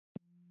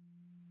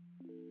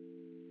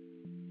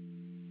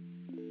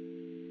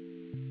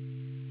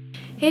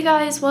Hey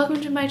guys,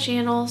 welcome to my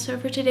channel. So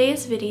for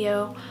today's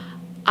video,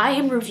 I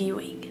am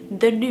reviewing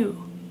the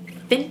new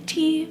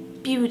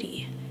Fenty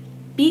Beauty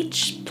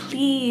Beach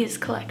Please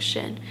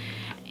collection.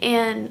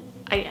 And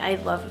I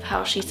love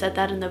how she said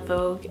that in the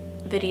Vogue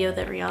video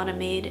that Rihanna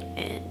made,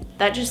 and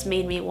that just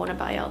made me want to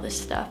buy all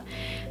this stuff.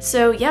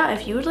 So yeah,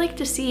 if you would like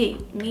to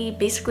see me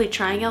basically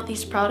trying out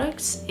these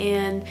products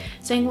and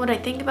saying what I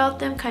think about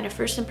them, kind of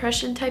first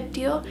impression type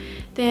deal,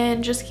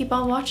 then just keep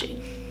on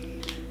watching.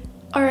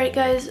 Alright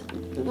guys,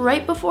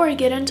 right before I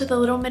get into the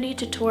little mini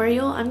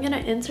tutorial, I'm going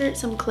to insert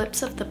some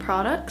clips of the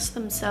products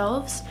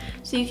themselves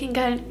so you can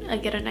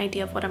get an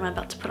idea of what I'm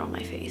about to put on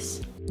my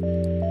face.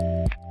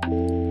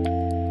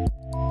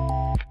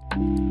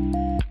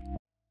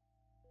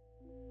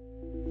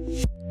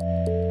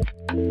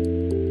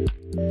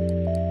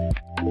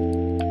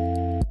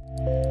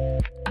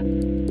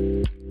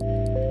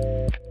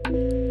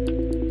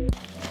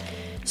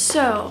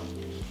 So,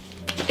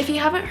 if you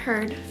haven't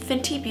heard,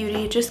 Fenty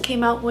Beauty just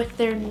came out with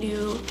their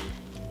new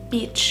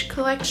beach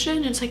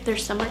collection. It's like their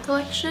summer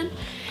collection,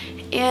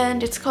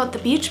 and it's called the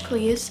Beach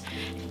Please.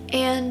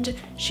 And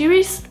she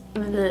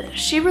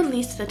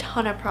released a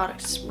ton of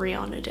products,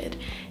 Rihanna did,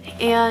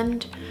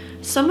 and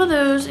some of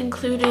those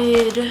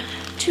included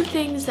two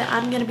things that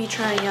I'm going to be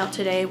trying out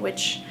today,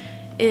 which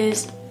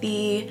is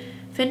the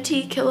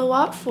Fenty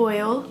Kilowatt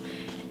Foil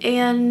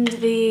and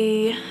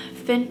the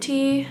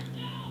Fenty,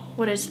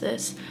 what is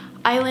this?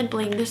 Island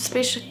Bling. This is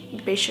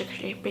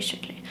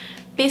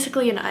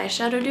basically an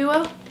eyeshadow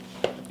duo,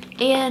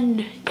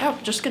 and yeah,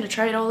 we're just gonna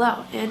try it all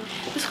out. And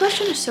this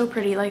collection is so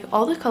pretty. Like,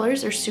 all the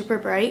colors are super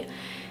bright,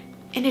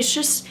 and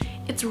it's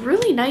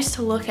really nice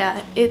to look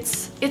at.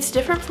 It's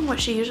different from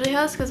what she usually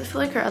has, because I feel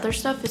like her other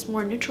stuff is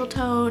more neutral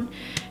tone,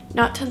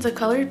 not tons of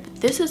color.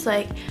 This is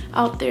like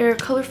out there,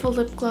 colorful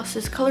lip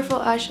glosses, colorful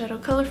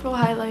eyeshadow, colorful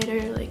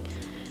highlighter. Like,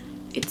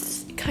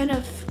 it's kind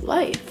of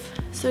life.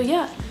 So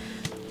yeah,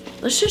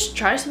 let's just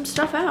try some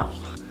stuff out.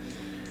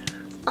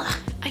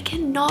 I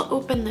cannot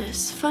open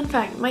this. Fun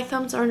fact, my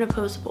thumbs aren't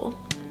opposable.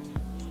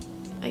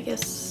 I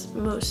guess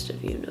most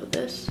of you know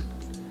this.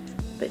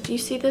 But do you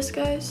see this,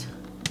 guys?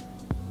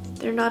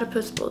 They're not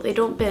opposable. They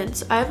don't bend.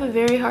 So I have a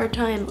very hard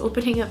time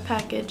opening up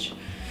packages.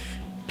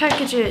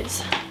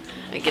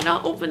 I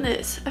cannot open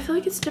this. I feel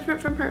like it's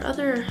different from her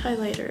other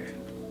highlighter.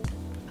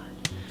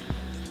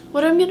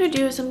 What I'm gonna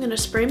do is I'm gonna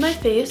spray my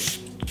face.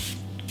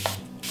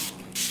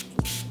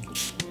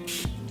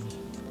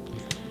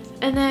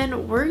 And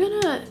then we're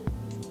gonna,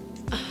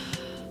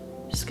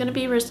 it's gonna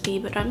be risky,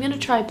 but I'm gonna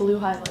try blue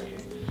highlighter.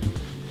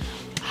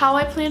 How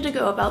I plan to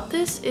go about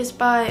this is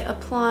by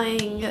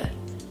applying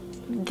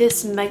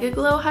this Mega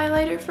Glow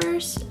highlighter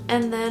first,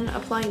 and then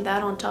applying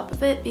that on top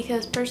of it,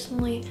 because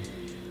personally,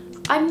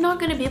 I'm not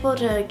gonna be able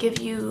to give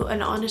you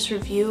an honest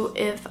review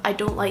if I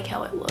don't like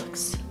how it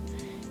looks,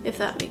 if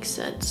that makes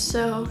sense.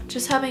 So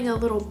just having a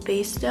little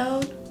base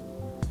down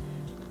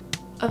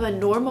of a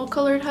normal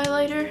colored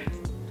highlighter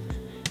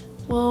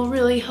will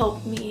really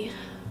help me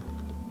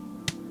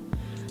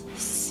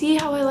see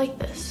how I like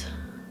this.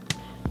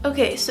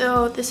 Okay,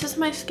 so this is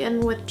my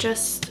skin with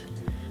just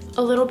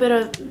a little bit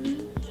of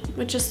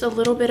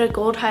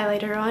gold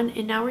highlighter on,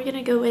 and now we're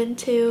gonna go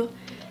into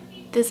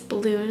this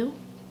blue.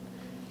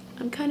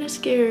 I'm kind of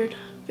scared,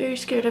 very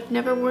scared. I've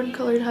never worn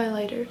colored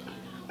highlighter.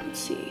 Let's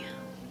see.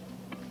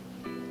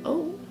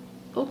 Oh,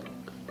 okay.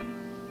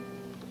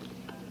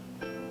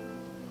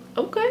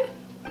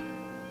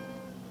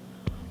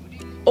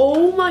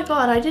 Oh my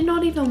god, I did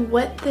not even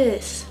wet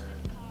this.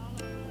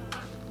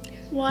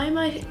 Why am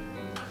I...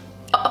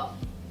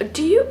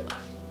 do you...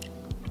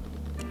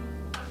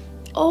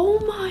 Oh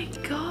my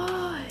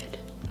god.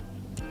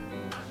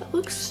 That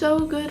looks so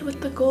good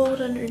with the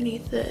gold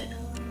underneath it.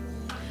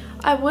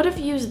 I would have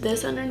used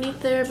this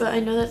underneath there, but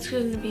I know that's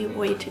going to be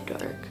way too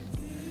dark.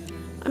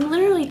 I'm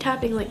literally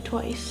tapping like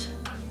twice.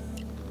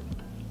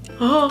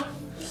 Oh,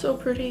 so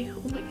pretty.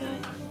 Oh my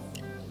god.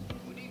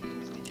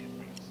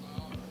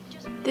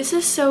 This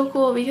is so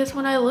cool, because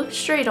when I look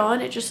straight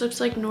on, it just looks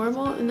like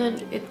normal, and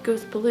then it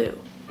goes blue.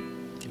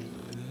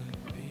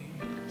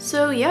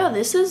 So yeah,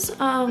 this is the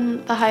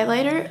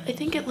highlighter. I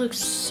think it looks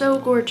so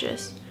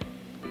gorgeous.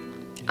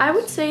 I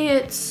would say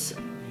it's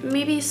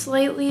maybe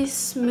slightly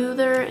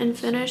smoother and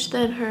finished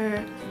than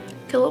her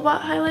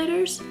Kilowatt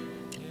highlighters.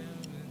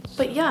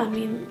 But yeah, I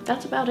mean,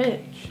 that's about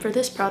it for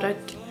this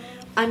product.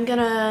 I'm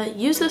gonna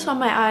use this on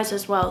my eyes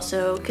as well,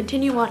 so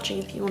continue watching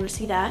if you want to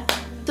see that.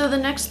 So the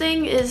next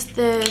thing is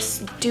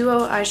this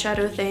duo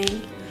eyeshadow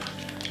thing.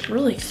 I'm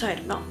really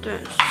excited about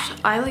this.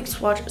 I like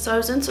swatch. So I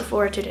was in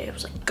Sephora today. I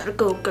was like, gotta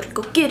go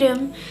get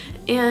him.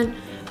 And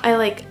I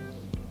like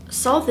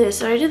saw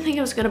this, and I didn't think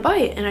I was gonna buy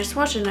it. And I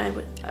swatched it,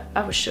 and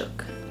I was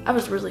shook. I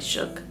was really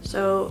shook.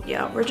 So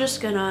yeah, we're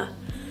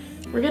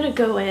gonna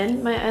go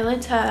in. My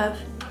eyelids have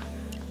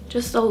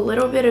just a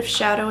little bit of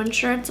shadow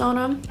insurance on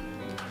them,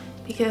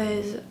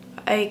 because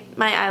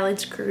my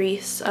eyelids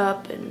crease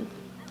up and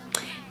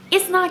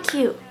it's not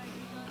cute.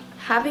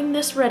 Having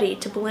this ready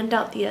to blend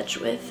out the edge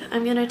with,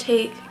 I'm gonna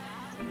take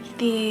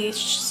the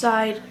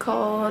side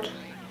called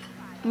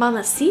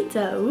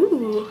Mamacita.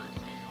 Ooh,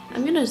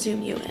 I'm gonna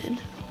zoom you in.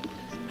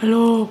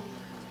 Hello,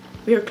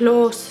 we are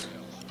close.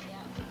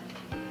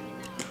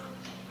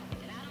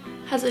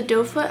 Has a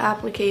doe foot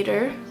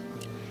applicator.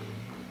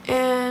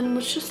 And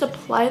let's just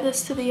apply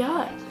this to the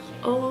eye.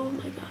 Oh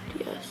my god,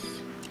 yes.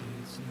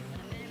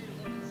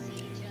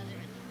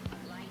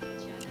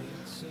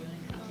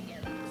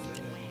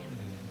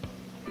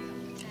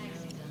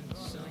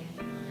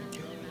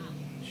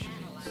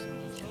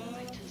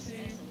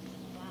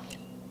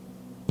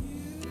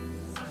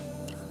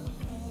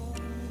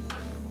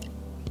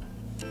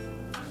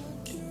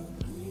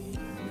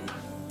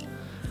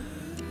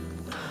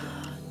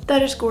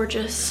 That is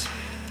gorgeous.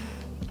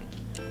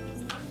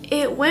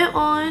 It went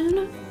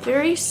on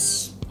very,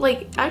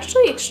 like,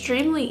 actually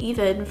extremely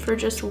even for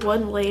just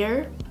one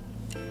layer,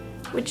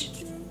 which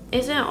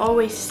isn't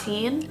always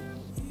seen.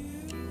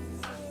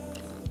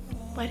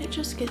 Why did it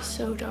just get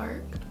so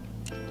dark?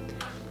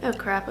 Oh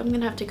crap, I'm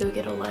gonna have to go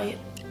get a light.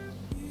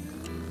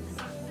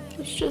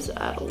 Let's just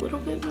add a little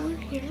bit more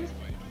here.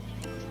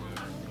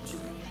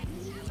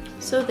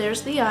 So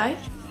there's the eye.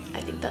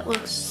 I think that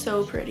looks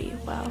so pretty,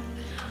 wow.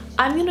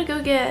 I'm gonna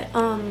go get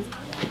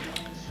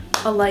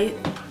a light.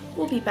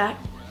 We'll be back.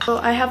 So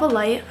I have a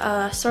light.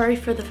 Sorry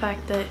for the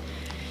fact that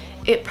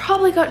it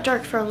probably got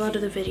dark for a lot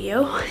of the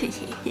video.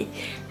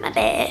 My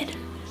bad.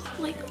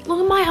 Like, look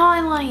at my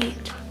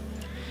highlight.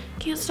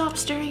 Can't stop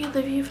staring at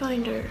the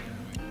viewfinder.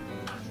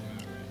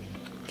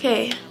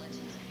 Okay,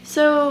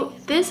 so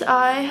this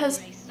eye has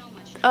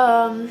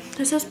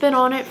this has been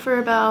on it for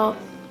about,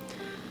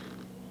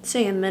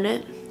 say, a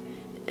minute,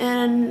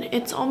 and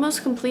it's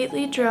almost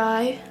completely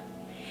dry.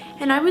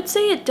 And I would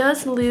say it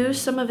does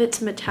lose some of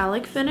its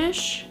metallic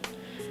finish,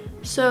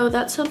 so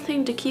that's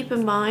something to keep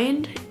in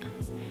mind.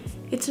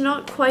 It's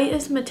not quite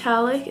as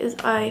metallic as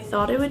I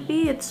thought it would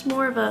be. It's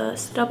more of a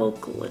stubble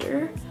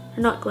glitter,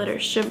 or not glitter,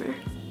 shimmer.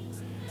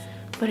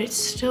 But it's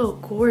still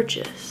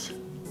gorgeous.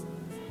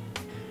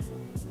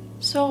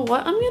 So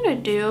what I'm gonna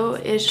do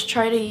is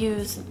try to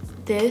use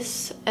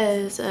this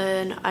as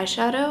an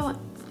eyeshadow,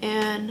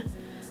 and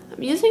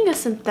I'm using a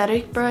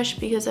synthetic brush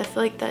because I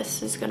feel like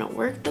this is gonna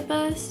work the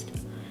best.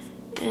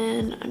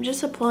 And I'm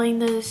just applying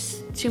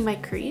this to my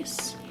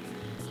crease.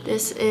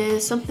 This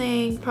is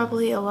something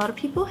probably a lot of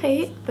people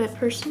hate, but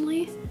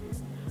personally,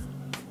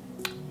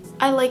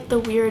 I like the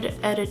weird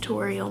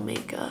editorial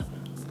makeup.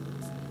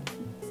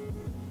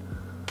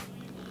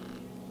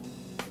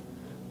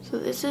 So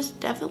this is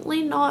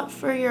definitely not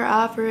for your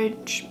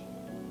average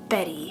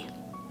Betty.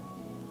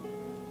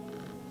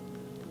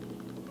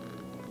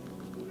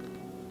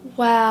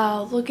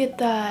 Wow, look at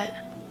that.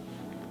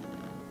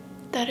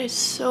 That is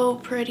so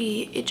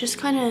pretty. It just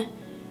kind of,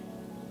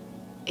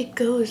 it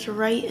goes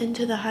right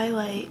into the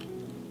highlight.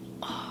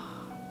 Oh.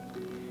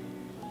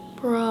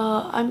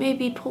 Bruh, I may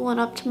be pulling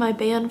up to my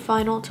band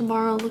final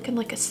tomorrow looking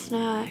like a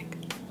snack.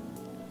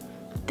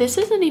 This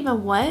isn't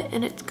even wet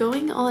and it's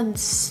going on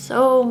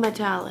so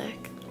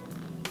metallic.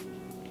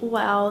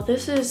 Wow,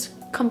 this is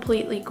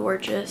completely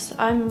gorgeous.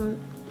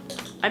 I'm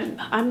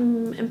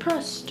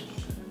impressed.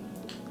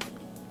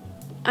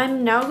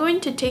 I'm now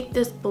going to take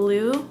this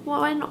blue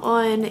one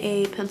on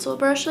a pencil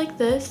brush like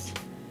this,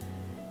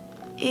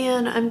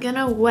 and I'm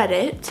gonna wet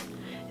it.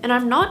 And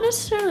I'm not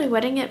necessarily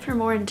wetting it for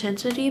more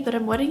intensity, but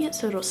I'm wetting it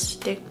so it'll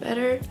stick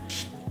better.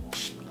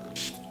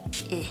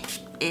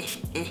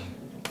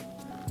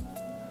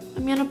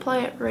 I'm gonna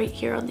apply it right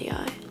here on the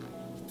eye.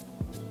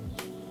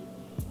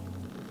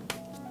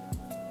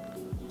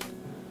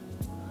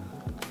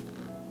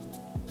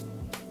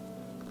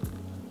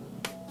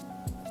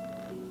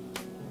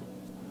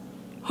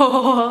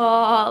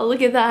 Oh,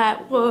 look at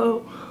that,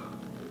 whoa.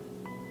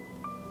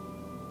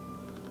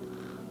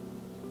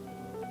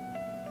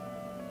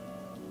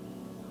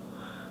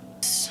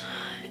 This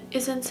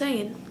is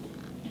insane.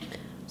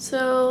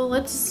 So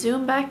let's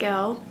zoom back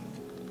out.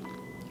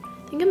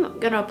 I think I'm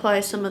gonna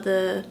apply some of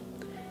the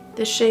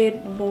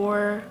shade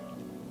more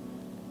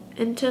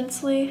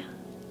intensely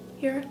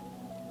here.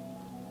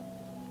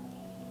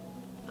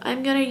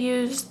 I'm gonna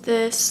use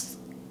this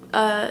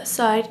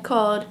side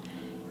called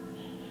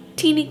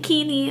Teeny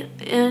Keeny,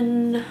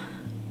 and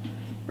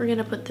we're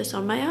gonna put this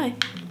on my eye.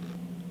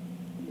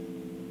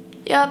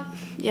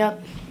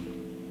 Yep.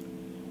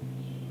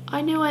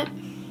 I knew it.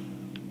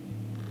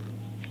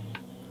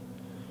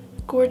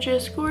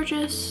 Gorgeous,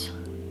 gorgeous.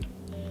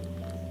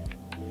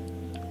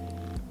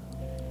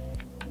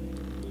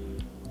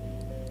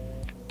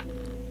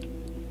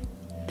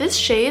 This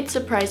shade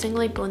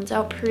surprisingly blends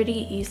out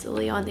pretty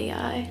easily on the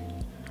eye.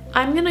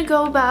 I'm gonna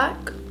go back,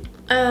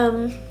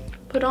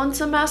 put on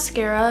some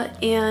mascara,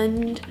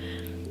 and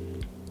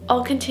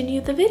I'll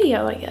continue the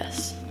video, I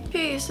guess.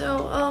 Okay,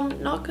 so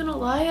not gonna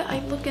lie, I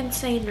look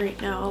insane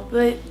right now,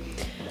 but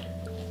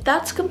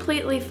that's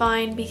completely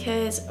fine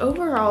because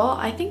overall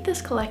I think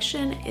this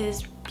collection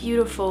is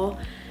beautiful.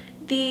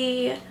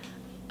 The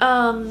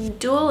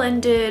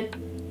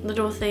dual-ended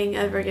little thing,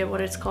 I forget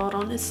what it's called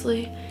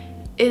honestly,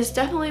 is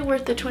definitely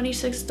worth the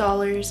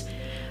 $26.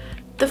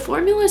 The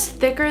formula is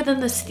thicker than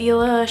the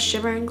Stila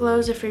Shimmer and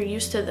Glows if you're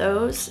used to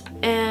those,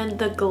 and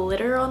the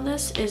glitter on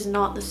this is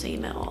not the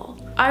same at all.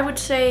 I would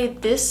say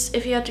this,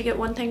 if you had to get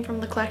one thing from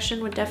the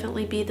collection, would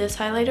definitely be this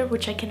highlighter,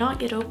 which I cannot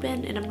get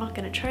open and I'm not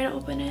going to try to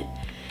open it.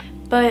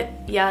 But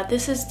yeah,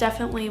 this is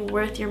definitely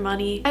worth your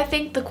money. I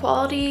think the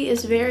quality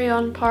is very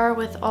on par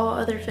with all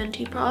other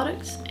Fenty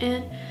products,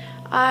 and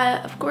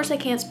of course I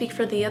can't speak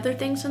for the other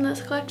things in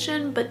this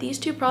collection, but these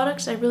two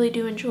products I really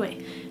do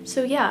enjoy.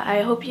 So yeah,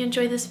 I hope you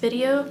enjoyed this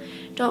video.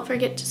 Don't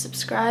forget to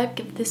subscribe,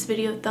 give this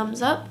video a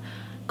thumbs up,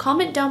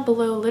 comment down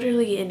below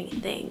literally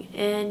anything,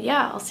 and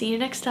yeah, I'll see you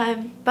next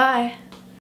time. Bye!